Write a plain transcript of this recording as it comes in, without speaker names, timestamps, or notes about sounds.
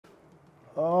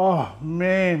Oh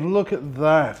man, look at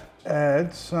that.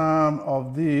 Add some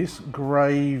of this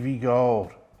gravy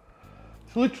gold.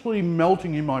 It's literally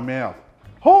melting in my mouth.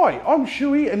 Hi, I'm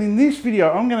Schuey, and in this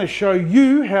video I'm going to show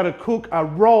you how to cook a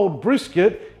rolled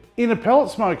brisket in a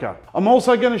pellet smoker. I'm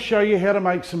also going to show you how to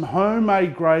make some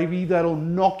homemade gravy that'll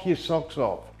knock your socks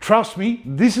off. Trust me,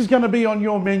 this is going to be on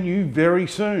your menu very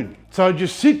soon. So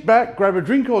just sit back, grab a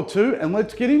drink or two, and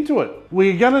let's get into it.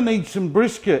 We're going to need some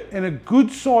brisket, and a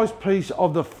good sized piece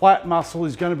of the flat muscle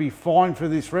is going to be fine for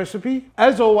this recipe.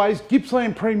 As always,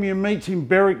 Gippsland Premium Meats in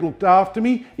Berwick looked after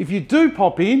me. If you do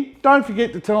pop in, don't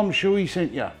forget to tell them Schuey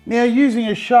sent you. Now, using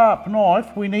a sharp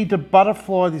knife, we need to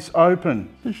butterfly this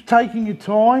open. Just taking your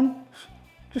time,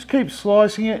 just keep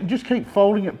slicing it and just keep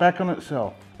folding it back on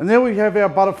itself. And there we have our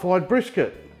butterflied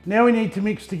brisket. Now we need to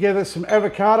mix together some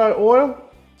avocado oil,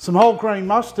 some whole grain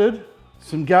mustard,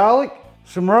 some garlic,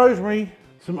 some rosemary,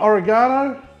 some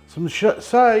oregano, some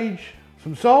sage,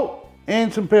 some salt,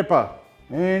 and some pepper.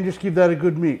 And just give that a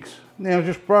good mix. Now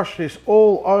just brush this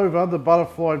all over the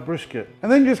butterflied brisket.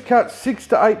 And then just cut 6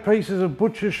 to 8 pieces of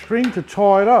butcher's string to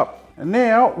tie it up. And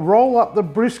now roll up the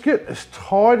brisket as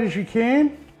tight as you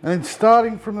can. And then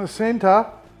starting from the center,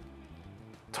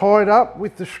 tie it up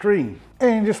with the string.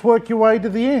 And just work your way to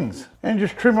the ends. And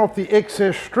just trim off the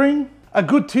excess string. A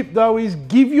good tip though is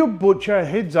give your butcher a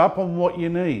heads up on what you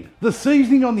need. The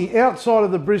seasoning on the outside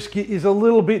of the brisket is a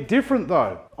little bit different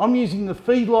though. I'm using the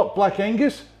Feedlot Black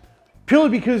Angus purely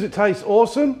because it tastes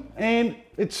awesome and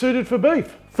it's suited for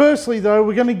beef. Firstly though,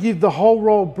 we're going to give the whole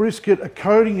rolled brisket a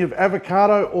coating of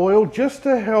avocado oil just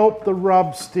to help the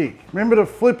rub stick. Remember to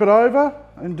flip it over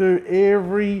and do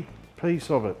every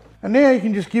piece of it. And now you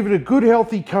can just give it a good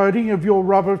healthy coating of your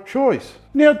rub of choice.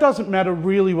 Now it doesn't matter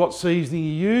really what seasoning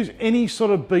you use, any sort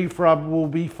of beef rub will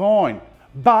be fine.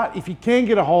 But if you can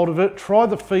get a hold of it, try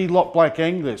the Feedlot Black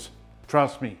Angus.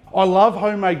 Trust me. I love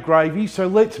homemade gravy, so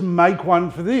let's make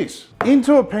one for this.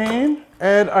 Into a pan,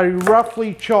 add a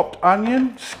roughly chopped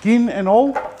onion, skin and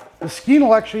all. The skin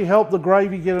will actually help the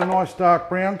gravy get a nice dark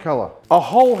brown colour. A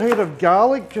whole head of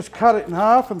garlic, just cut it in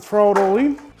half and throw it all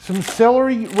in. Some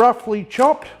celery roughly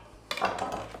chopped.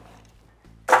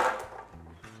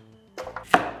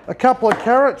 A couple of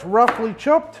carrots roughly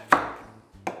chopped.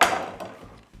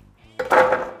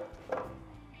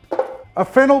 A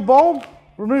fennel bulb,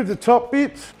 remove the top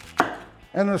bits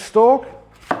and the stalk,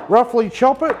 roughly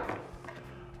chop it.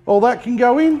 All that can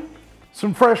go in.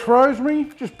 Some fresh rosemary,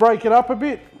 just break it up a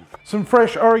bit. Some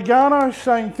fresh oregano,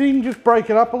 same thing, just break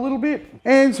it up a little bit.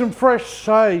 And some fresh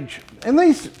sage. And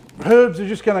these herbs are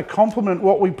just going to complement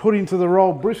what we put into the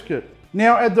rolled brisket.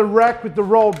 Now add the rack with the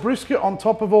rolled brisket on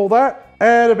top of all that.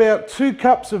 Add about 2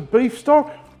 cups of beef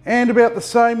stock and about the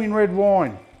same in red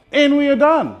wine. And we are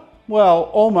done. Well,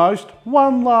 almost.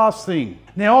 One last thing.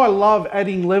 Now I love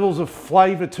adding levels of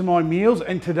flavour to my meals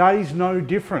and today's no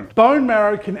different. Bone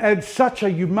marrow can add such a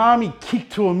umami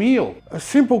kick to a meal. A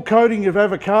simple coating of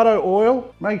avocado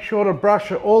oil, make sure to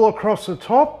brush it all across the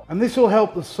top and this will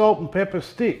help the salt and pepper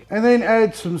stick. And then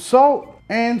add some salt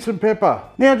and some pepper.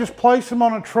 Now just place them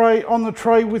on the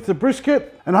tray with the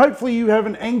brisket and hopefully you have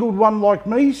an angled one like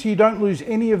me so you don't lose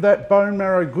any of that bone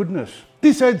marrow goodness.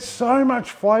 This adds so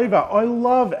much flavour. I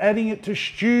love adding it to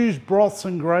stews, broths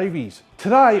and gravies.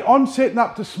 Today I'm setting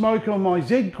up to smoke on my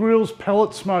Z Grills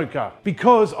pellet smoker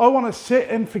because I want a set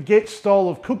and forget style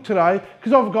of cook today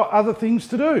because I've got other things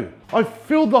to do. I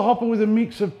filled the hopper with a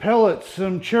mix of pellets,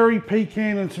 some cherry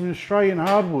pecan and some Australian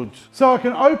hardwoods. So I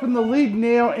can open the lid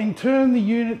now and turn the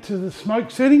unit to the smoke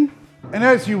setting. And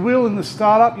as you will in the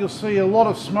startup, you'll see a lot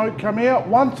of smoke come out.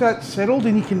 Once that's settled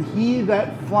and you can hear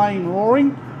that flame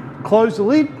roaring, close the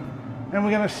lid and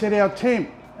we're going to set our temp.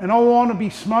 And I want to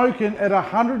be smoking at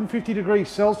 150 degrees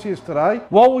Celsius today.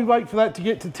 While we wait for that to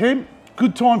get to temp,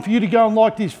 good time for you to go and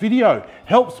like this video.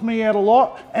 Helps me out a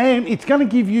lot and it's going to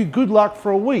give you good luck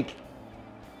for a week.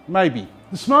 Maybe.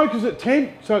 The smoke is at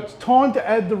temp, so it's time to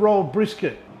add the rolled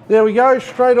brisket. There we go,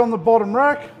 straight on the bottom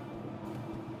rack.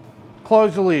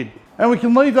 Close the lid. And we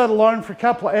can leave that alone for a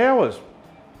couple of hours.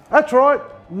 That's right.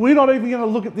 We're not even going to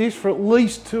look at this for at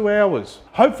least 2 hours.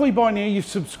 Hopefully by now you've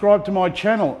subscribed to my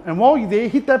channel and while you're there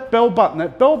hit that bell button.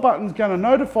 That bell button's going to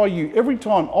notify you every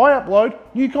time I upload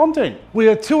new content. We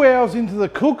are 2 hours into the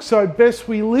cook so best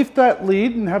we lift that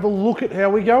lid and have a look at how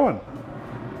we're going.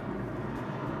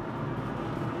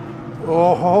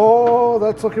 Oh,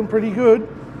 that's looking pretty good.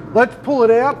 Let's pull it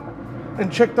out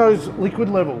and check those liquid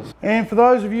levels. And for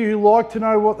those of you who like to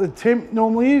know what the temp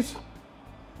normally is,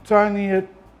 it's only at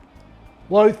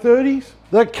low 30s.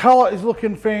 That colour is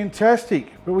looking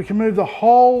fantastic, but we can move the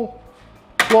whole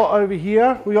plot over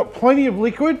here. We've got plenty of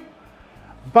liquid,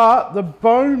 but the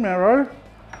bone marrow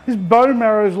This bone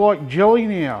marrow is like jelly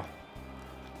now.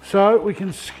 So we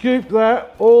can scoop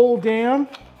that all down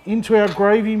into our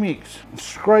gravy mix.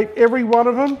 Scrape every one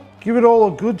of them, give it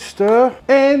all a good stir,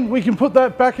 and we can put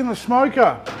that back in the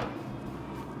smoker.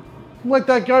 Let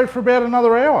that go for about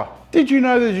another hour. Did you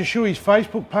know there's a Schueys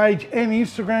Facebook page and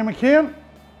Instagram account?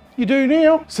 You do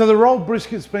now. So the rolled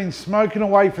brisket's been smoking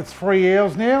away for 3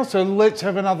 hours now, so let's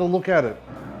have another look at it.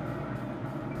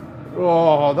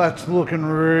 Oh, that's looking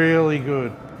really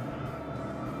good.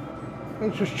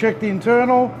 Let's just check the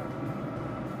internal.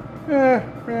 Yeah,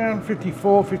 around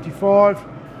 54, 55.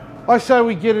 I say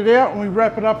we get it out and we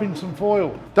wrap it up in some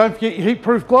foil. Don't forget your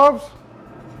heat-proof gloves.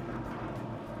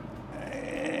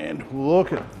 And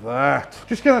look at that.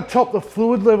 Just going to top the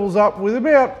fluid levels up with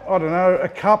about, I don't know, a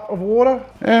cup of water.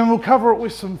 And we'll cover it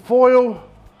with some foil.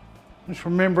 Just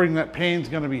remembering that pan's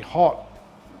going to be hot.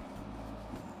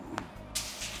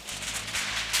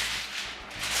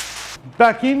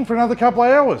 Back in for another couple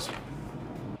of hours.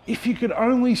 If you could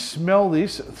only smell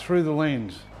this through the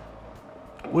lens.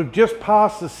 We've just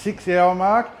passed the 6 hour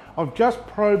mark. I've just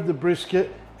probed the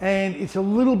brisket and it's a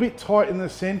little bit tight in the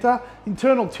center.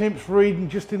 Internal temp's reading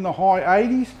just in the high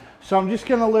 80s. So I'm just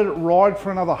gonna let it ride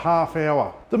for another half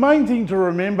hour. The main thing to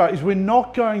remember is we're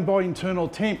not going by internal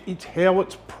temp, it's how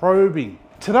it's probing.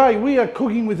 Today we are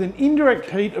cooking with an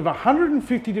indirect heat of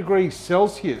 150 degrees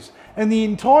Celsius and the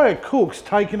entire cook's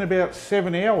taken about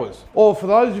 7 hours. Or for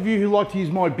those of you who like to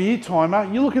use my beer timer,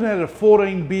 you're looking at a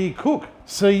 14 beer cook.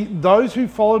 See, those who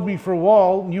followed me for a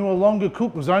while knew a longer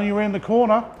cook was only around the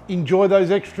corner. Enjoy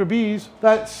those extra beers.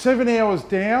 That's 7 hours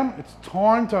down. It's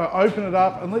time to open it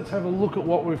up and let's have a look at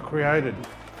what we've created.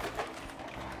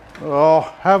 Oh,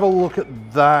 have a look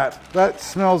at that. That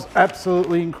smells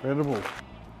absolutely incredible.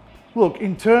 Look,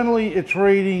 internally it's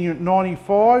reading at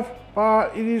 95,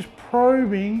 but it is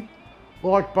probing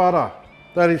like butter.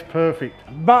 That is perfect.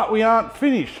 But we aren't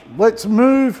finished. Let's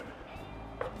move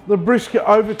the brisket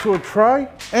over to a tray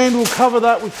and we'll cover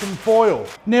that with some foil.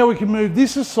 Now we can move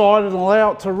this aside and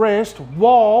allow it to rest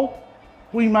while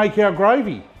we make our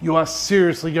gravy. You are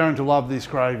seriously going to love this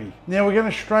gravy. Now we're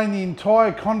going to strain the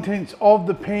entire contents of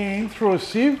the pan through a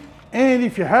sieve, and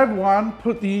if you have one,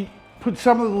 put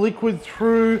some of the liquid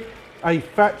through a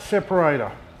fat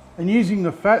separator. And using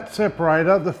the fat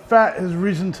separator, the fat has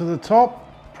risen to the top.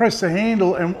 Press the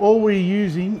handle and all we're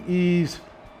using is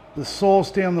the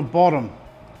sauce down the bottom.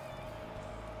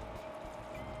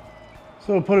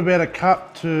 So we'll put about a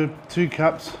cup to 2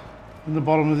 cups in the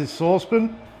bottom of this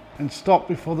saucepan and stop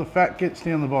before the fat gets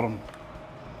down the bottom.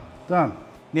 Done.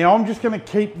 Now I'm just going to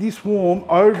keep this warm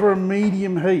over a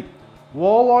medium heat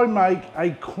while I make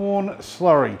a corn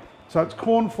slurry. So it's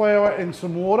corn flour and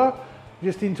some water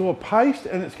just into a paste,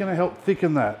 and it's going to help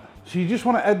thicken that. So you just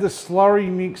want to add the slurry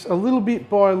mix a little bit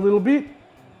by a little bit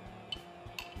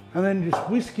and then just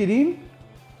whisk it in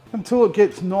until it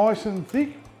gets nice and thick.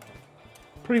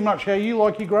 Pretty much how you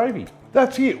like your gravy.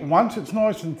 That's it. Once it's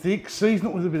nice and thick, season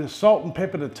it with a bit of salt and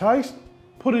pepper to taste,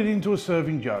 put it into a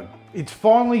serving jug. It's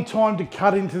finally time to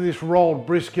cut into this rolled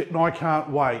brisket and I can't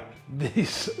wait.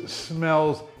 This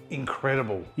smells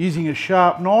incredible. Using a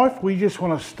sharp knife, we just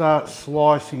want to start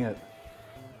slicing it.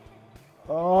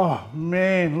 Oh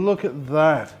man, look at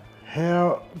that.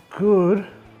 How good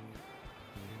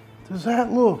does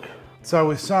that look? So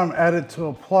with some added to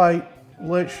a plate,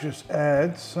 let's just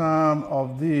add some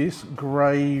of this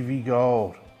gravy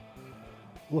gold.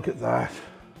 Look at that.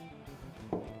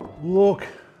 Look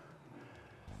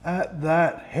at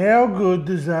that. How good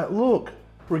does that look?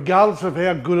 Regardless of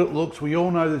how good it looks, we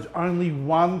all know there's only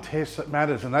one test that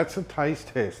matters, and that's a taste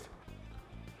test.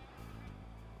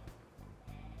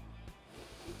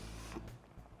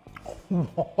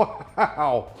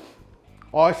 Wow.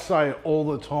 I say it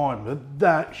all the time, but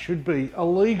that should be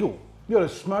illegal. You got a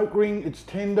smoke ring, it's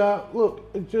tender. Look,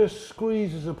 it just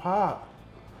squeezes apart.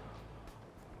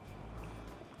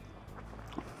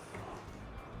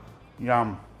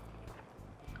 Yum.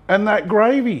 And that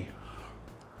gravy.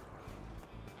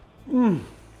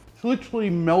 It's literally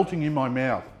melting in my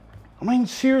mouth. I mean,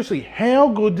 seriously, how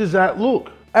good does that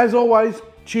look? As always,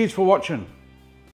 cheers for watching.